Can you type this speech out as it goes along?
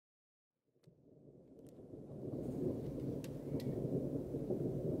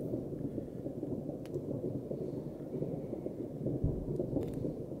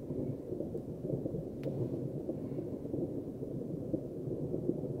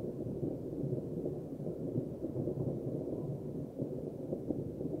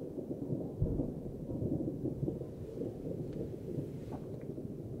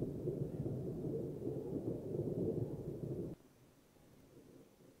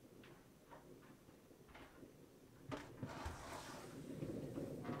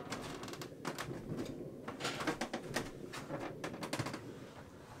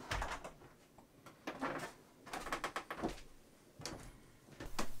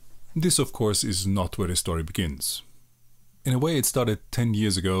This, of course, is not where the story begins. In a way, it started 10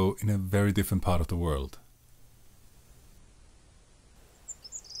 years ago in a very different part of the world.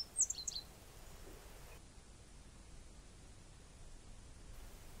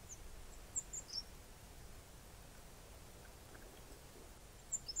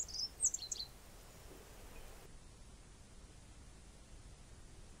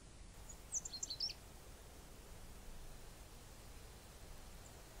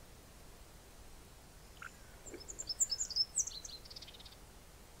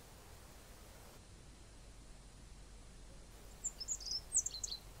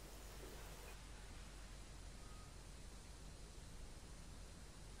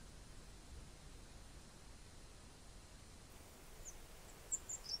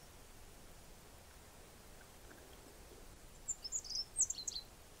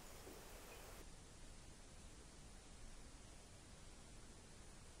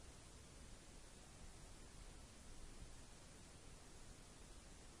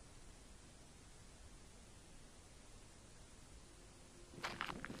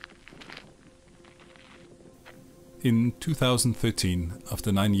 In 2013,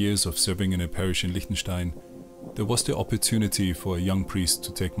 after 9 years of serving in a parish in Liechtenstein, there was the opportunity for a young priest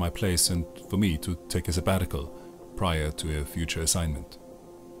to take my place and for me to take a sabbatical prior to a future assignment.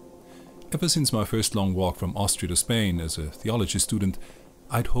 Ever since my first long walk from Austria to Spain as a theology student,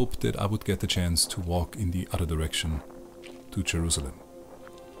 I'd hoped that I would get the chance to walk in the other direction, to Jerusalem.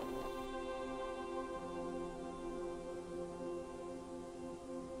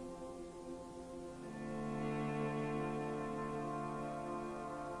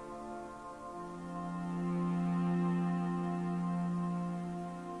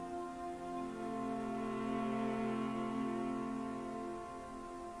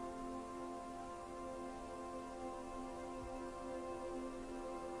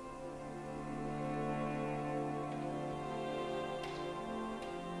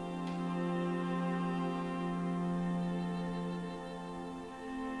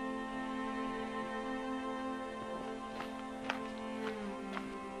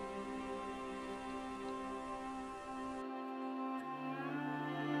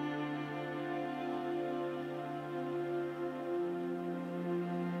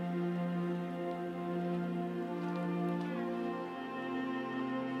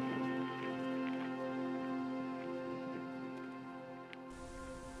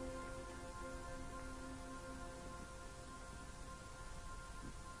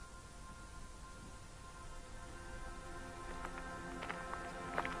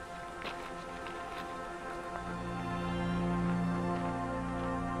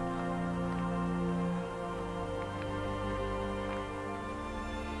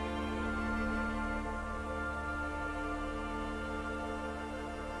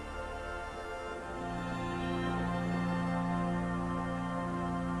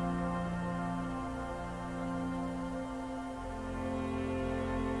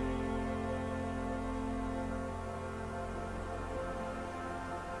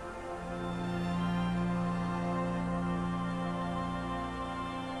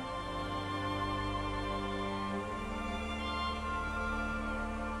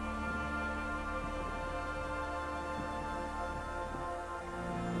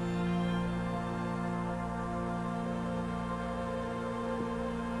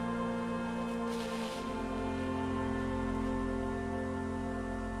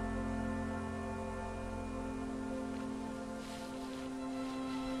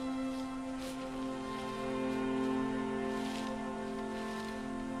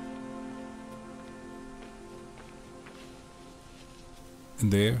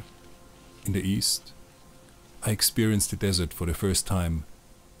 And there, in the east, I experienced the desert for the first time,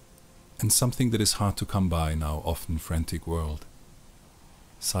 and something that is hard to come by in our often frantic world: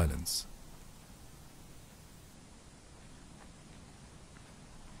 silence.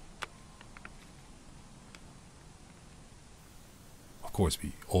 Of course,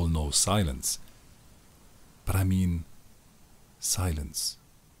 we all know silence, but I mean silence.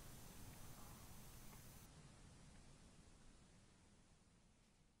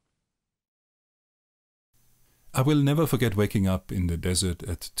 I will never forget waking up in the desert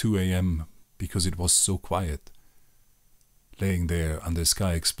at 2 a.m. because it was so quiet. Laying there and the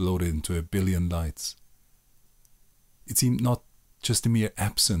sky exploded into a billion lights. It seemed not just a mere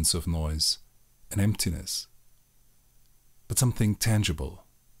absence of noise, an emptiness, but something tangible,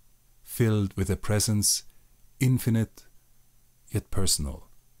 filled with a presence infinite yet personal.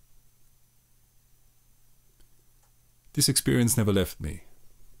 This experience never left me.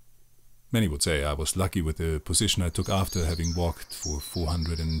 Many would say I was lucky with the position I took after having walked for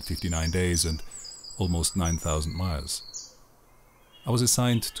 459 days and almost 9,000 miles. I was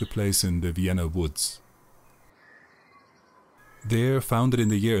assigned to a place in the Vienna woods. There, founded in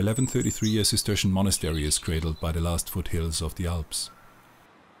the year 1133, a Cistercian monastery is cradled by the last foothills of the Alps.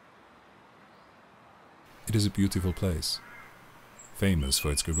 It is a beautiful place, famous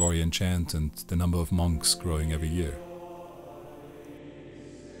for its Gregorian chant and the number of monks growing every year.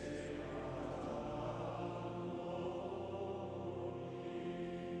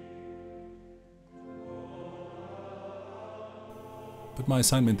 But my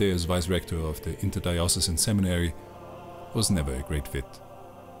assignment there as vice-rector of the interdiocesan seminary was never a great fit.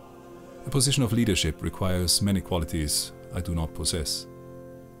 A position of leadership requires many qualities I do not possess.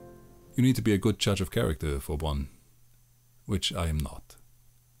 You need to be a good judge of character, for one, which I am not.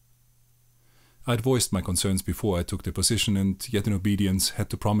 I had voiced my concerns before I took the position, and yet in obedience had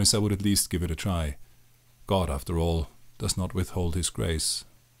to promise I would at least give it a try. God, after all, does not withhold his grace,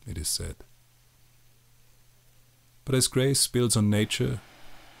 it is said. But as grace builds on nature,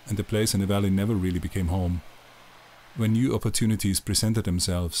 and the place in the valley never really became home, when new opportunities presented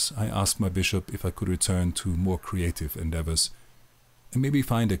themselves, I asked my bishop if I could return to more creative endeavors, and maybe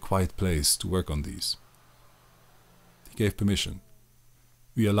find a quiet place to work on these. He gave permission.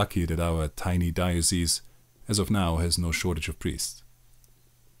 We are lucky that our tiny diocese, as of now, has no shortage of priests.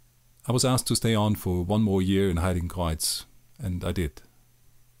 I was asked to stay on for 1 more year in Heiligenkreuz, and I did.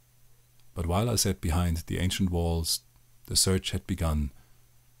 But while I sat behind the ancient walls, the search had begun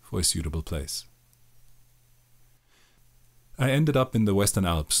for a suitable place. I ended up in the Western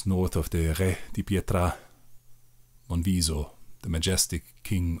Alps, north of the Re di Pietra, Monviso, the majestic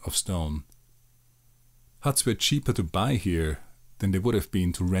king of stone. Huts were cheaper to buy here than they would have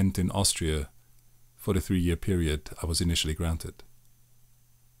been to rent in Austria for the 3-year period I was initially granted.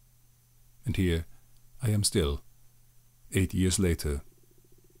 And here I am still, 8 years later,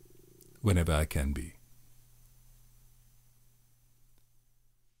 whenever I can be.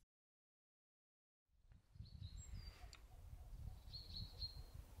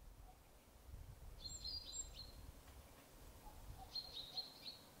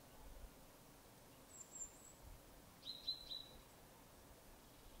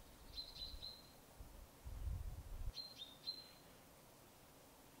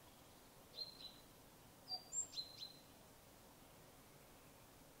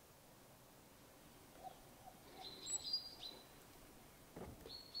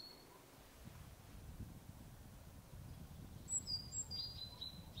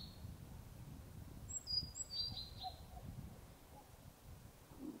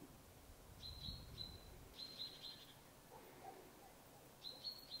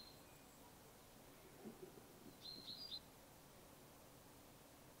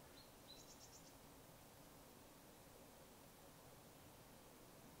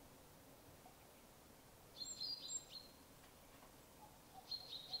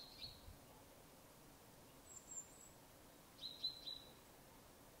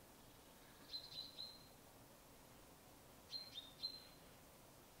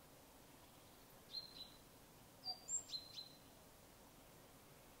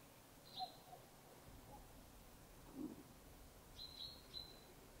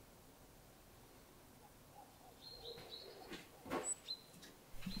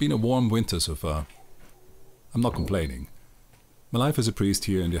 Been a warm winter so far. I'm not complaining. My life as a priest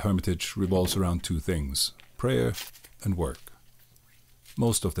here in the hermitage revolves around 2 things: prayer and work.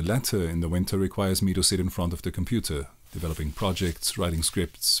 Most of the latter in the winter requires me to sit in front of the computer, developing projects, writing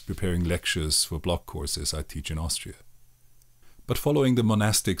scripts, preparing lectures for block courses I teach in Austria. But following the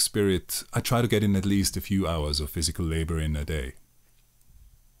monastic spirit, I try to get in at least a few hours of physical labor in a day.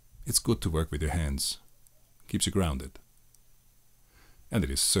 It's good to work with your hands. Keeps you grounded. And it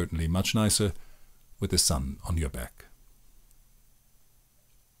is certainly much nicer with the sun on your back.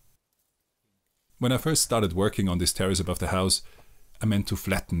 When I first started working on this terrace above the house, I meant to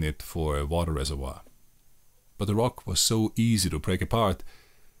flatten it for a water reservoir. But the rock was so easy to break apart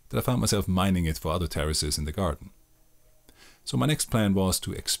that I found myself mining it for other terraces in the garden. So my next plan was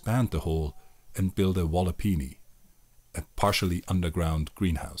to expand the hole and build a Walipini, a partially underground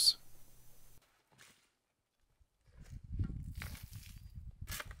greenhouse.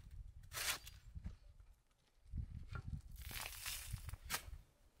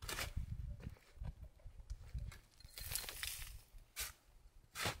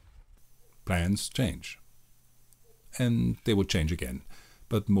 Plans change. And they will change again,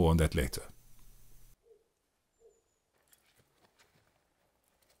 but more on that later.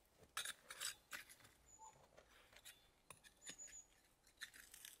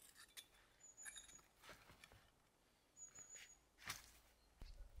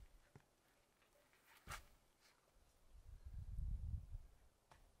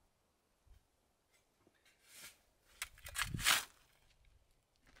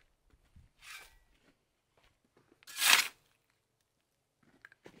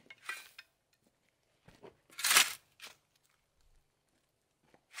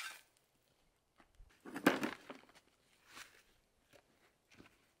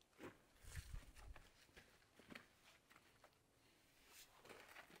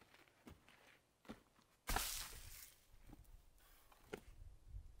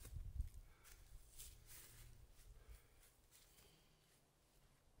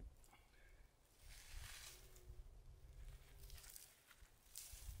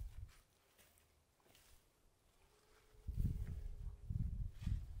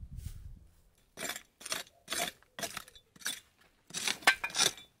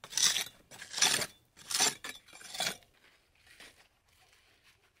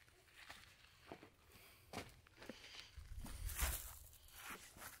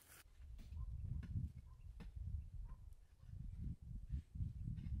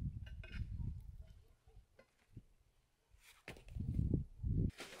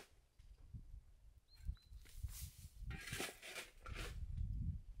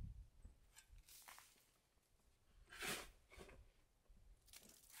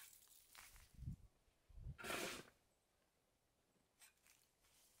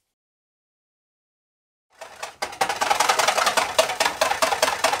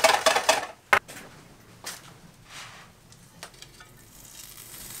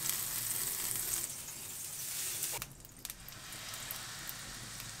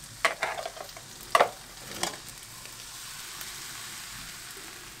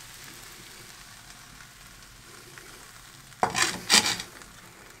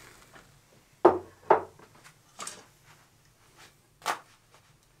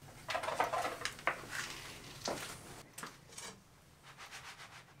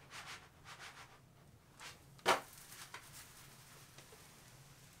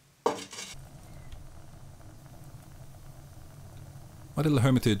 My little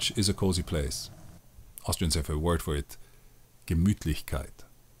hermitage is a cozy place. Austrians have a word for it, Gemütlichkeit.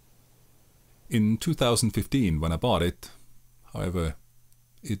 In 2015, when I bought it, however,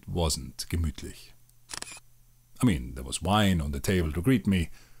 it wasn't gemütlich. I mean, there was wine on the table to greet me.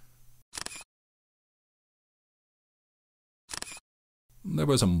 There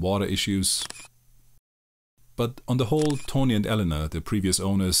were some water issues. But on the whole, Tony and Eleanor, the previous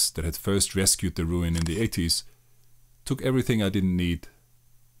owners that had first rescued the ruin in the 80s, took everything I didn't need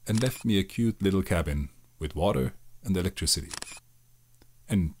and left me a cute little cabin with water and electricity.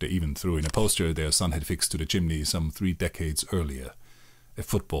 And they even threw in a poster their son had fixed to the chimney some 3 decades earlier. A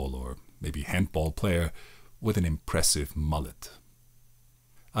football or maybe handball player with an impressive mullet.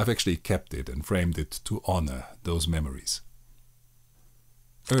 I've actually kept it and framed it to honor those memories.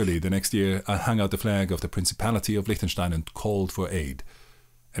 Early the next year, I hung out the flag of the Principality of Liechtenstein and called for aid,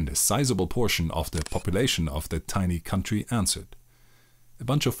 and a sizable portion of the population of the tiny country answered. A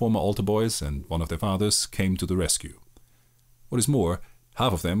bunch of former altar boys and one of their fathers came to the rescue. What is more,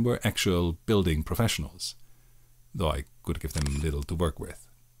 half of them were actual building professionals, though I could give them little to work with.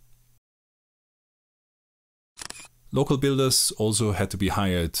 Local builders also had to be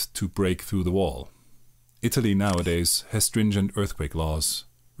hired to break through the wall. Italy nowadays has stringent earthquake laws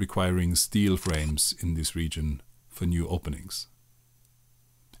requiring steel frames in this region for new openings.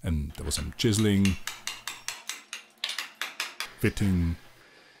 And there was some chiseling, fitting,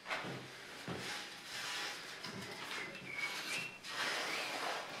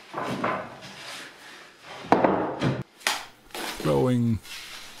 throwing,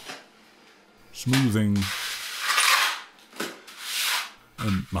 smoothing,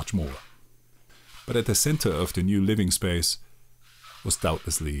 and much more. But at the center of the new living space was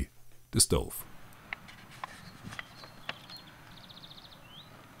doubtlessly the stove.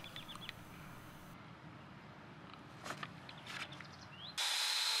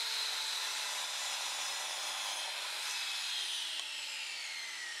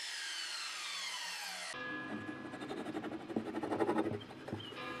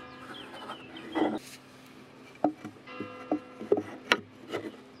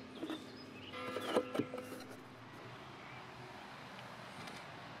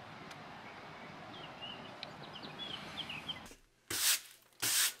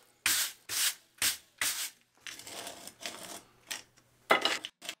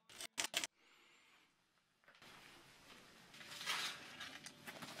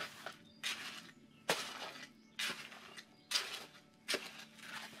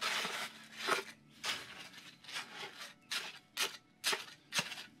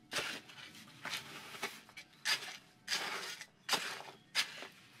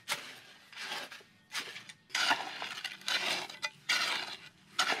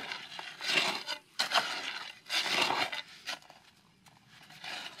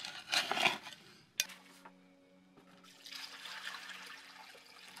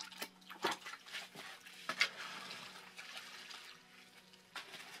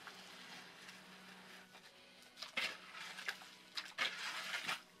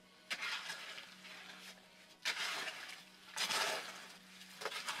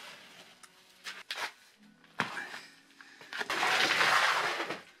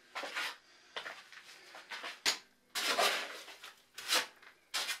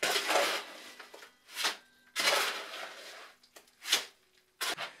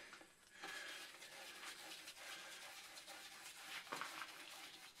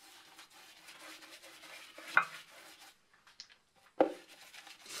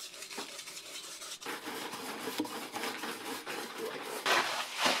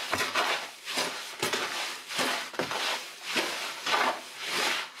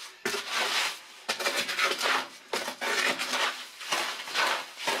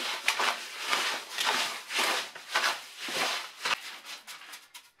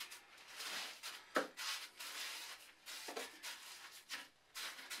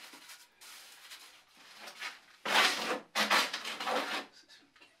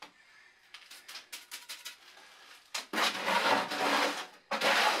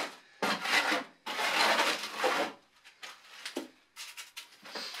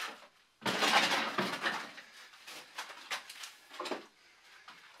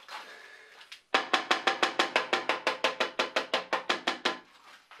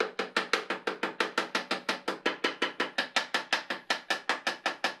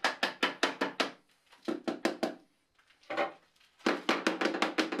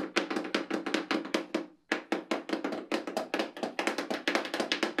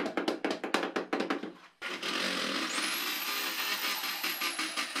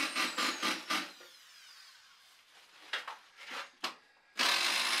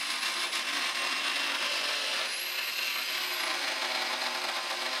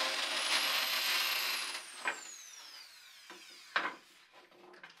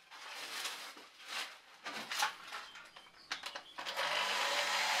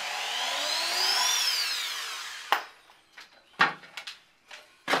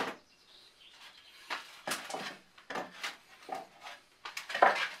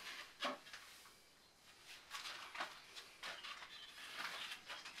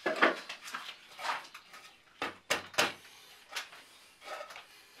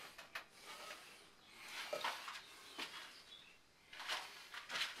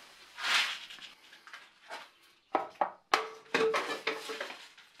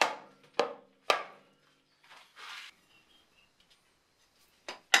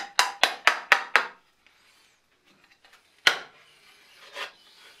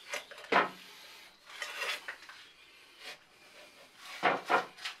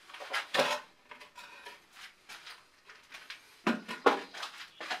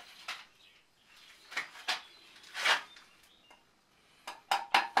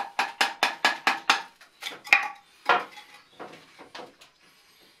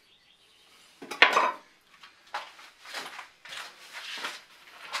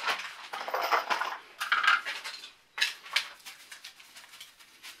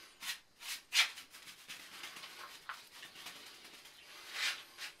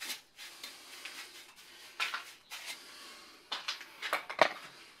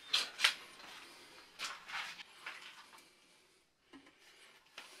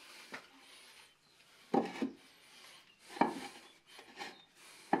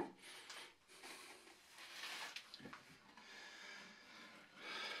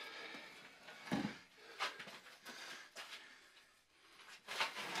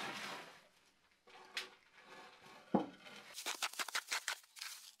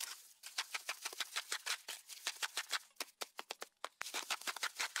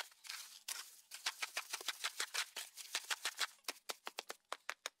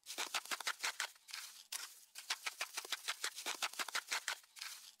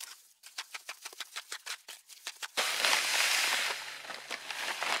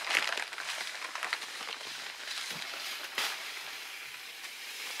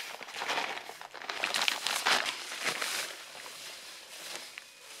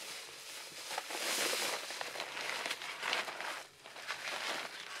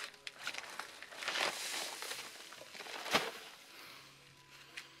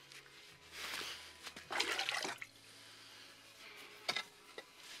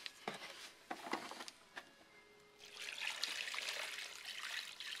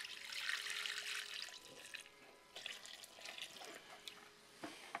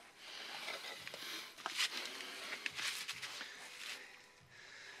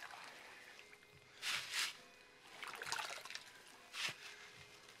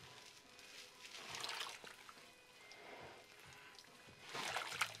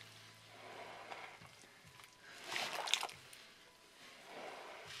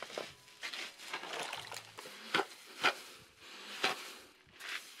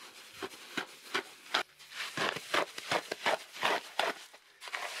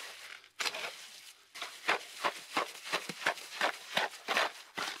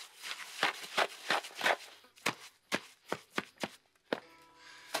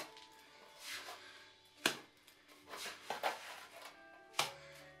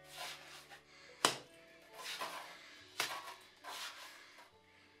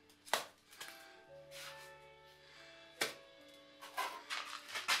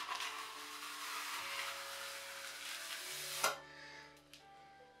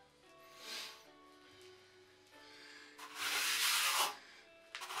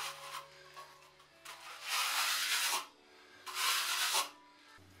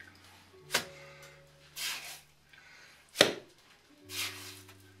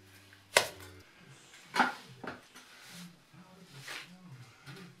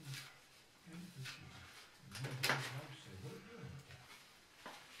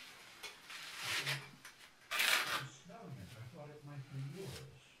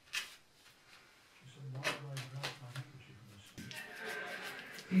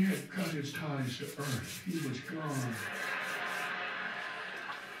 He had cut his ties to Earth. He was gone.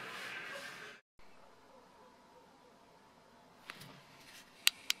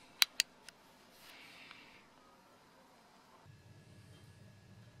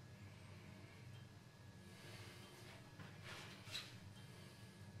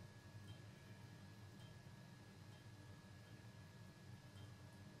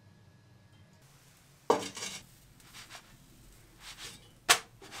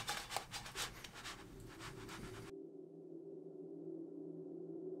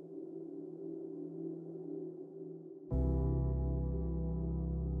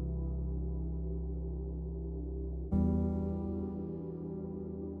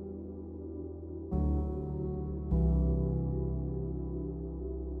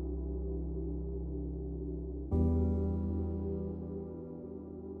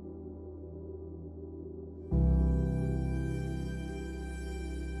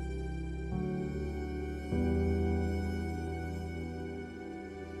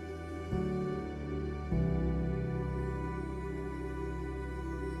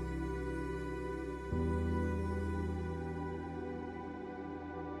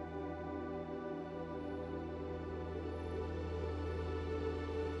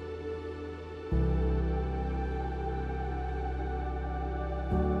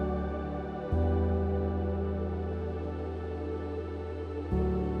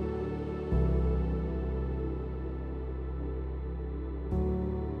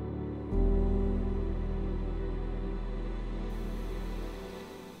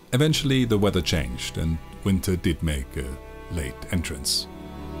 Eventually the weather changed and winter did make a late entrance.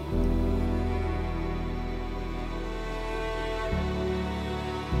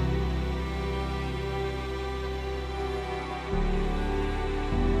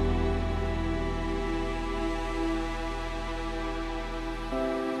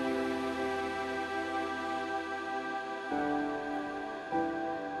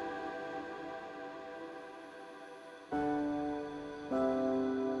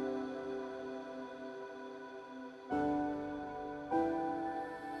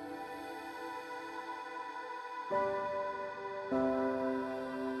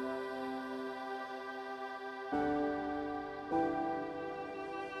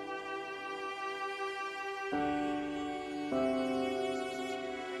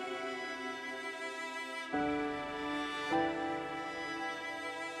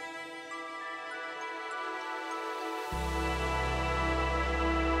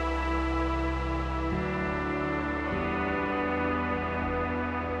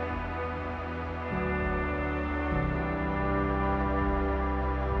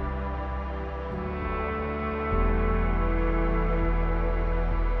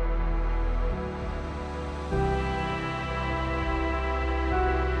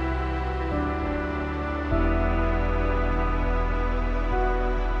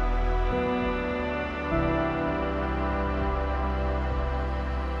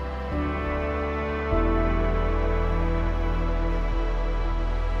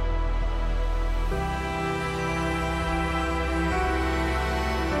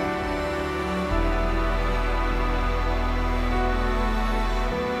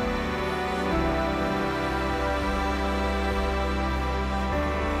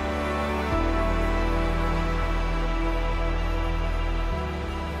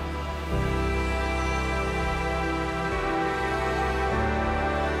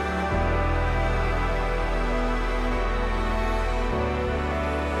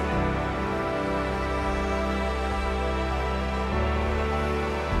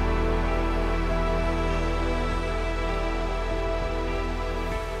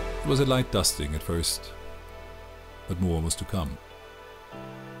 It was a light dusting at first, but more was to come.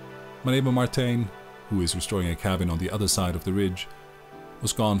 My neighbor Martijn, who is restoring a cabin on the other side of the ridge,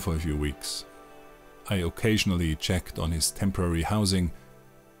 was gone for a few weeks. I occasionally checked on his temporary housing,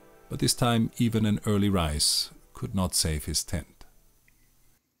 but this time even an early rise could not save his tent.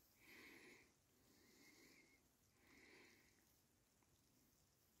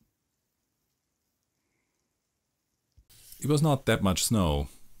 It was not that much snow,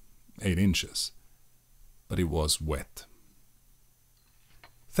 8 inches, but it was wet.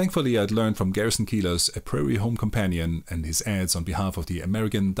 Thankfully, I'd learned from Garrison Keillor's A Prairie Home Companion and his ads on behalf of the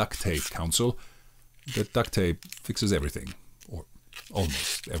American Duct Tape Council that duct tape fixes everything, or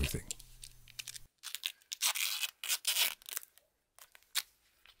almost everything.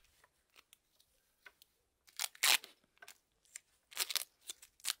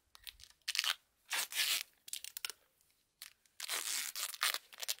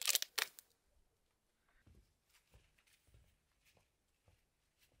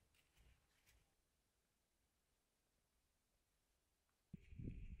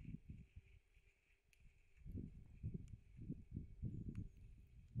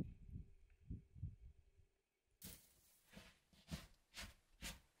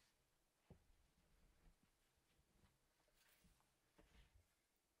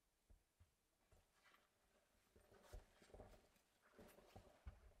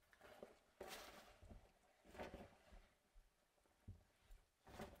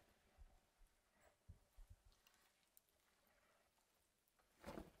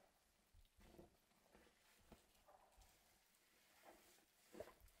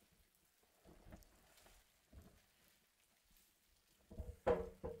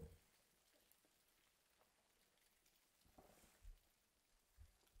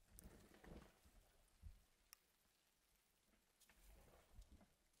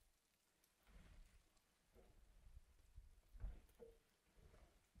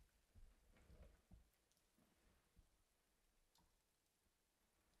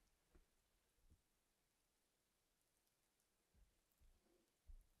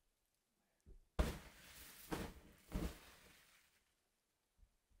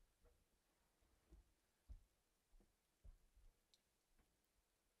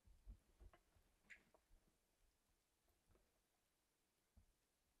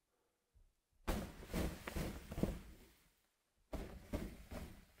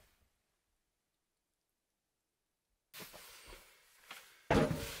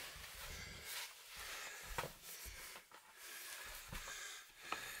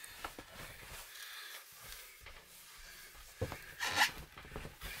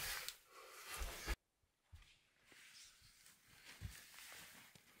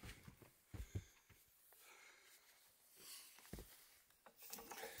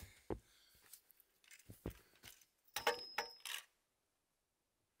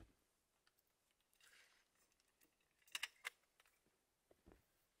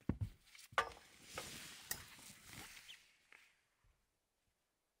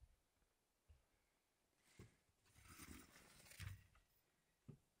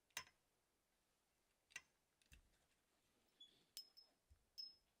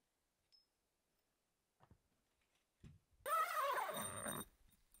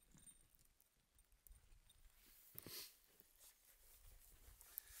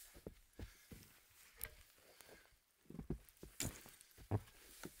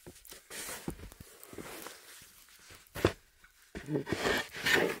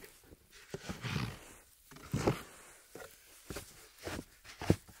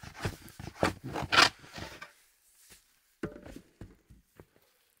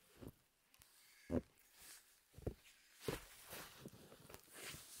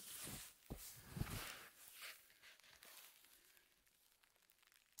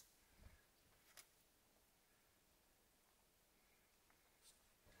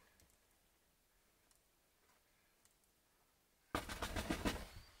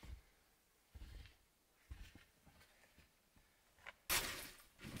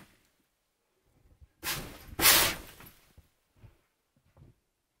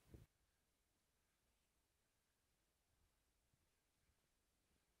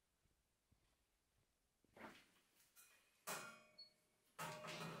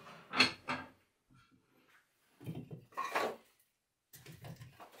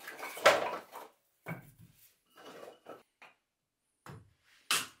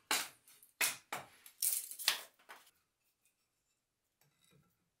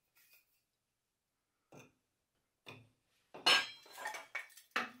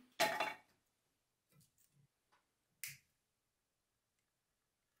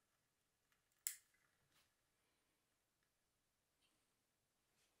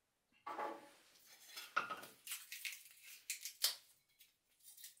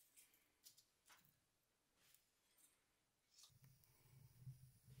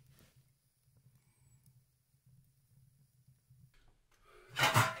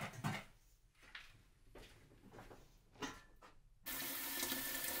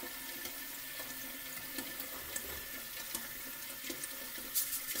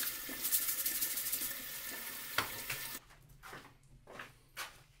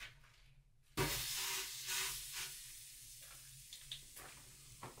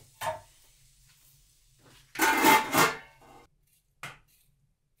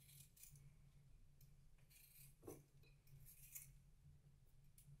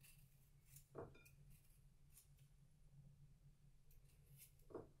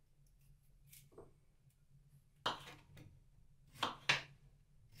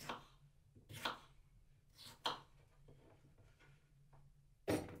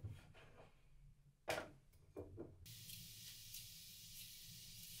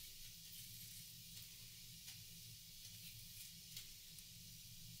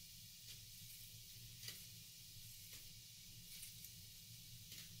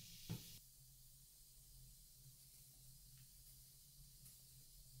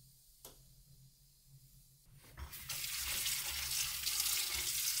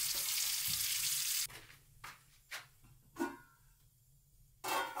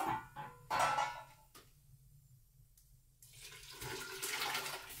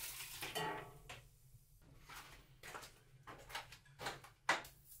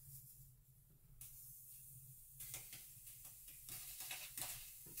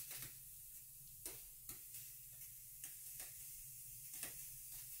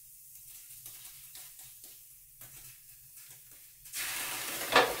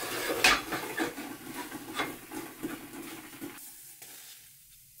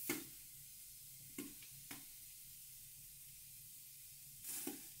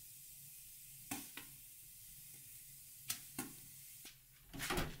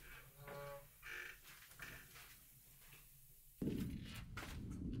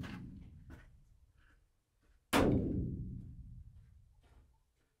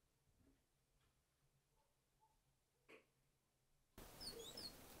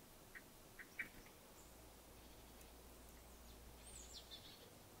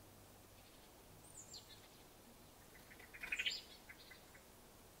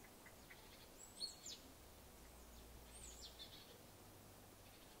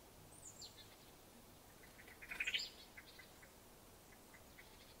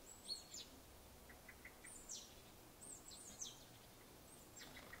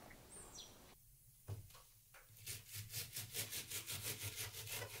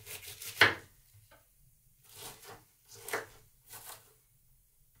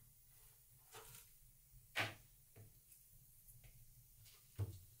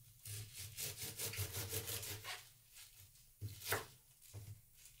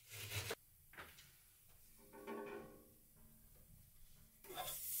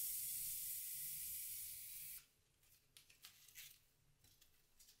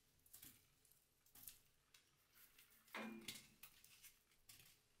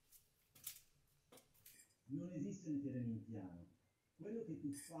 Non esistono i terreni in piano. Quello che tu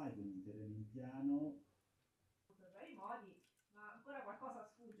fai con il terreno in piano... Per vari modi, ma ancora qualcosa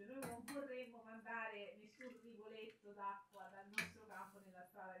sfugge, noi non vorremmo mandare nessun rigoletto d'acqua dal nostro campo nella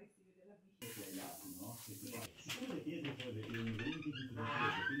strada che si vede là vicino. No? Siccome le pietre poi le riempi tutto di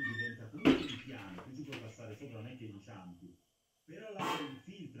pietre, quindi diventa comunque di piano, qui si può passare sopra, non è che inciampi. Però l'acqua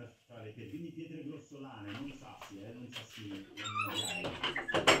infiltra fra le pietre, quindi pietre grossolane, non sassi, non sassi.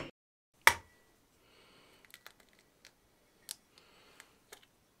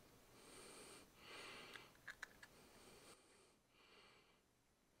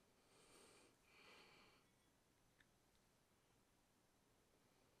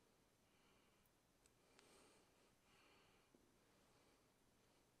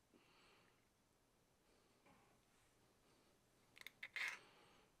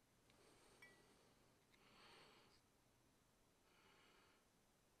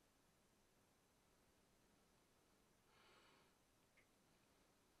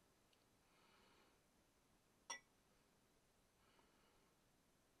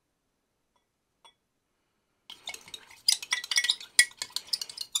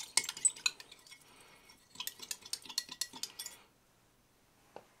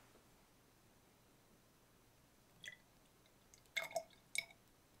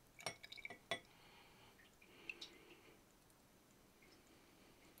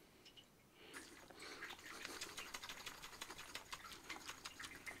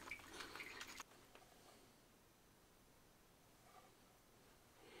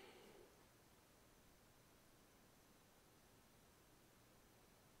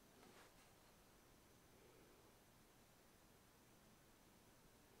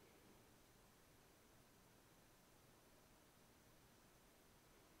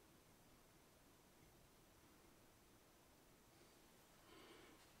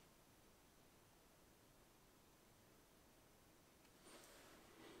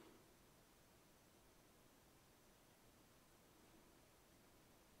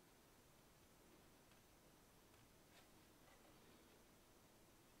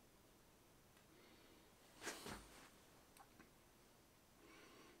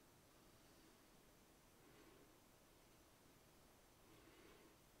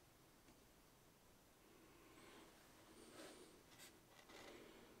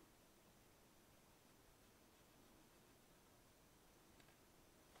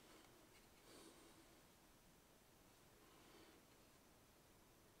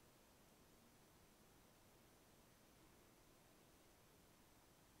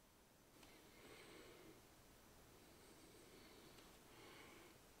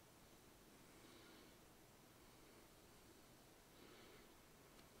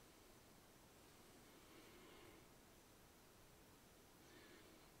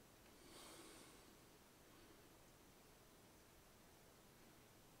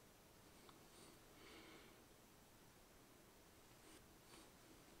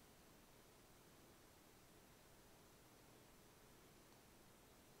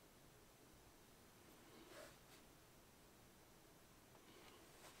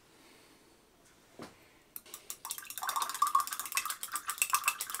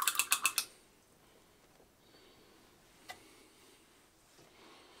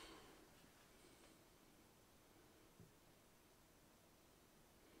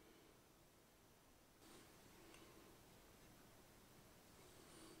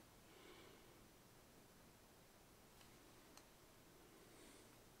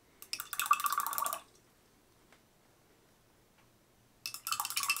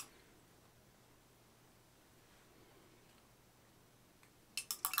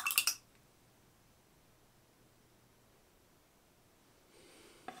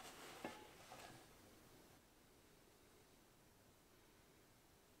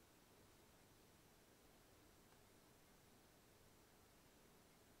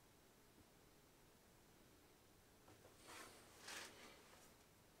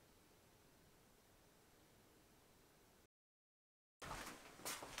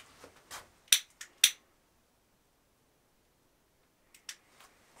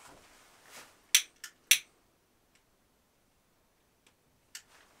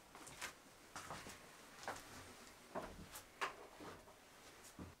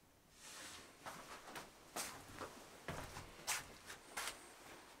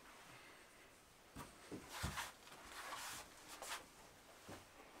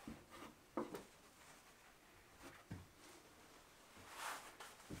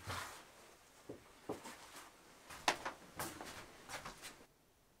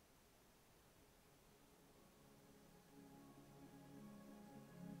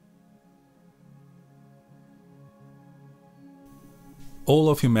 All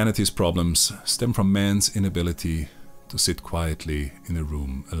of humanity's problems stem from man's inability to sit quietly in a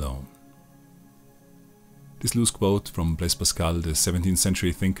room alone. This loose quote from Blaise Pascal, the 17th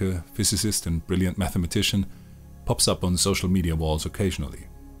century thinker, physicist and brilliant mathematician, pops up on social media walls occasionally.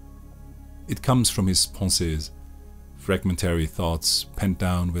 It comes from his pensées, fragmentary thoughts penned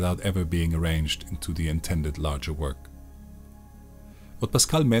down without ever being arranged into the intended larger work. What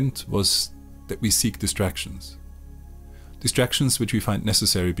Pascal meant was that we seek distractions. Distractions which we find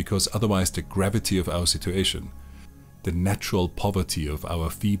necessary because otherwise the gravity of our situation, the natural poverty of our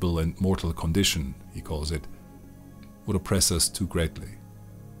feeble and mortal condition, he calls it, would oppress us too greatly.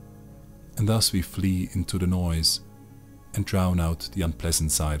 And thus we flee into the noise and drown out the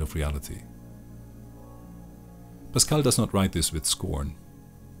unpleasant side of reality. Pascal does not write this with scorn.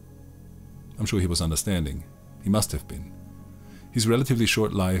 I'm sure he was understanding. He must have been. His relatively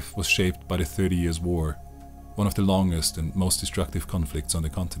short life was shaped by the 30 Years' War, one of the longest and most destructive conflicts on the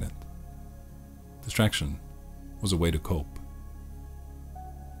continent. Distraction was a way to cope.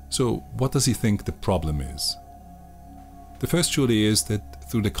 So, what does he think the problem is? The first surely is that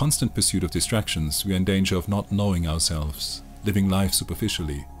through the constant pursuit of distractions, we are in danger of not knowing ourselves, living life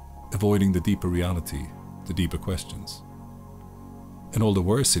superficially, avoiding the deeper reality, the deeper questions. And all the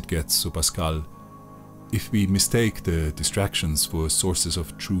worse it gets, so Pascal, if we mistake the distractions for sources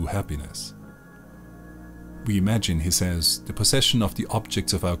of true happiness. We imagine, he says, the possession of the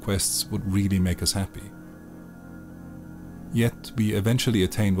objects of our quests would really make us happy. Yet we eventually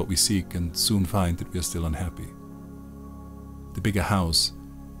attain what we seek and soon find that we are still unhappy. The bigger house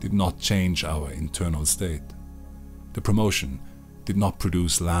did not change our internal state. The promotion did not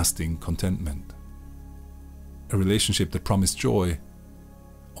produce lasting contentment. A relationship that promised joy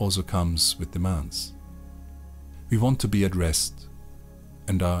also comes with demands. We want to be at rest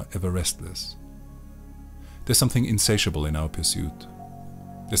and are ever restless. There's something insatiable in our pursuit.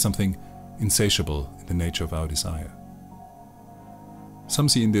 There's something insatiable in the nature of our desire. Some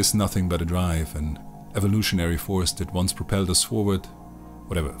see in this nothing but a drive, an evolutionary force that once propelled us forward,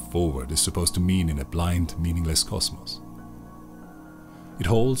 whatever forward is supposed to mean in a blind, meaningless cosmos. It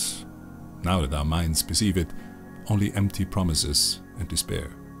holds, now that our minds perceive it, only empty promises and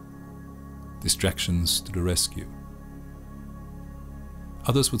despair. Distractions to the rescue.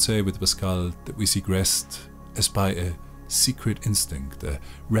 Others would say with Pascal that we seek rest as by a secret instinct, a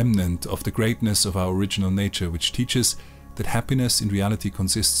remnant of the greatness of our original nature, which teaches that happiness in reality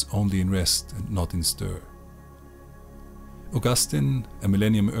consists only in rest and not in stir. Augustine, a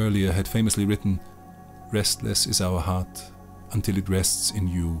millennium earlier, had famously written, "Restless is our heart until it rests in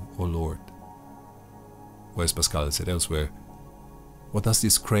you, O Lord." Whereas Pascal said elsewhere, what does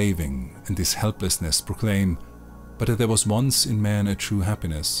this craving and this helplessness proclaim but that there was once in man a true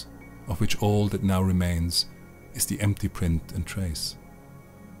happiness, of which all that now remains is the empty print and trace?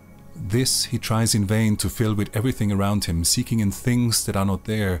 This he tries in vain to fill with everything around him, seeking in things that are not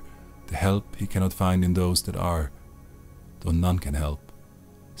there the help he cannot find in those that are, though none can help,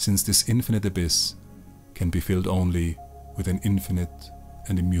 since this infinite abyss can be filled only with an infinite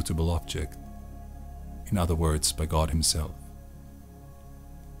and immutable object, in other words, by God himself.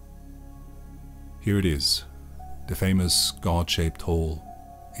 Here it is, the famous God-shaped hole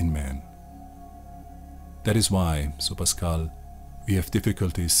in man. That is why, so Pascal, we have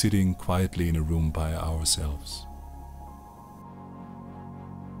difficulty sitting quietly in a room by ourselves.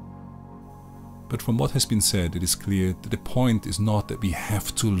 But from what has been said, it is clear that the point is not that we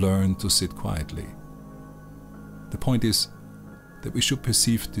have to learn to sit quietly. The point is that we should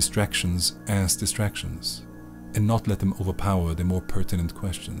perceive distractions as distractions, and not let them overpower the more pertinent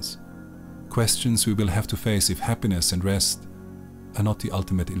questions. Questions we will have to face if happiness and rest are not the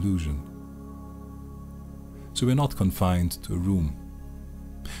ultimate illusion. So we are not confined to a room.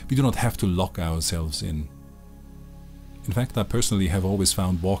 We do not have to lock ourselves in. In fact, I personally have always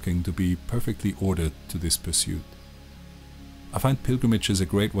found walking to be perfectly ordered to this pursuit. I find pilgrimages a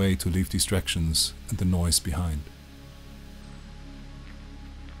great way to leave distractions and the noise behind.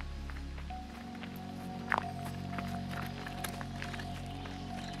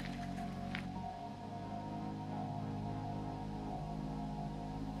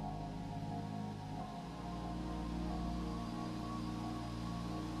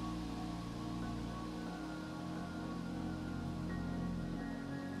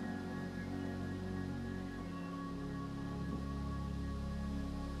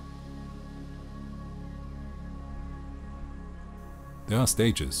 There are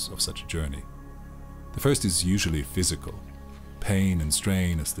stages of such a journey. The first is usually physical, pain and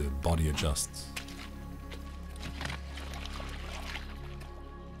strain as the body adjusts.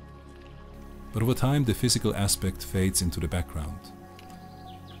 But over time the physical aspect fades into the background.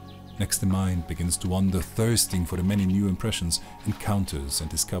 Next, the mind begins to wander, thirsting for the many new impressions, encounters,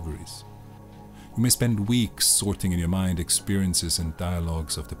 and discoveries. You may spend weeks sorting in your mind experiences and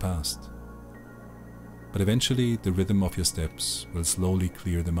dialogues of the past. But eventually, the rhythm of your steps will slowly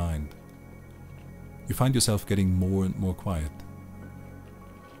clear the mind. You find yourself getting more and more quiet.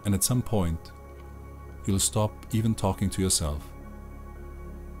 And at some point, you'll stop even talking to yourself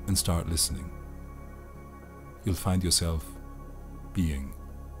and start listening. You'll find yourself being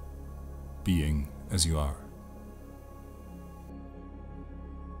as you are.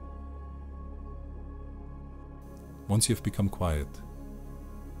 Once you've become quiet,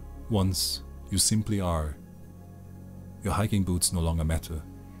 once you simply are, your hiking boots no longer matter.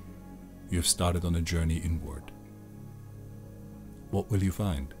 You have started on a journey inward. What will you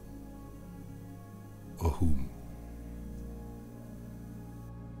find? Or whom?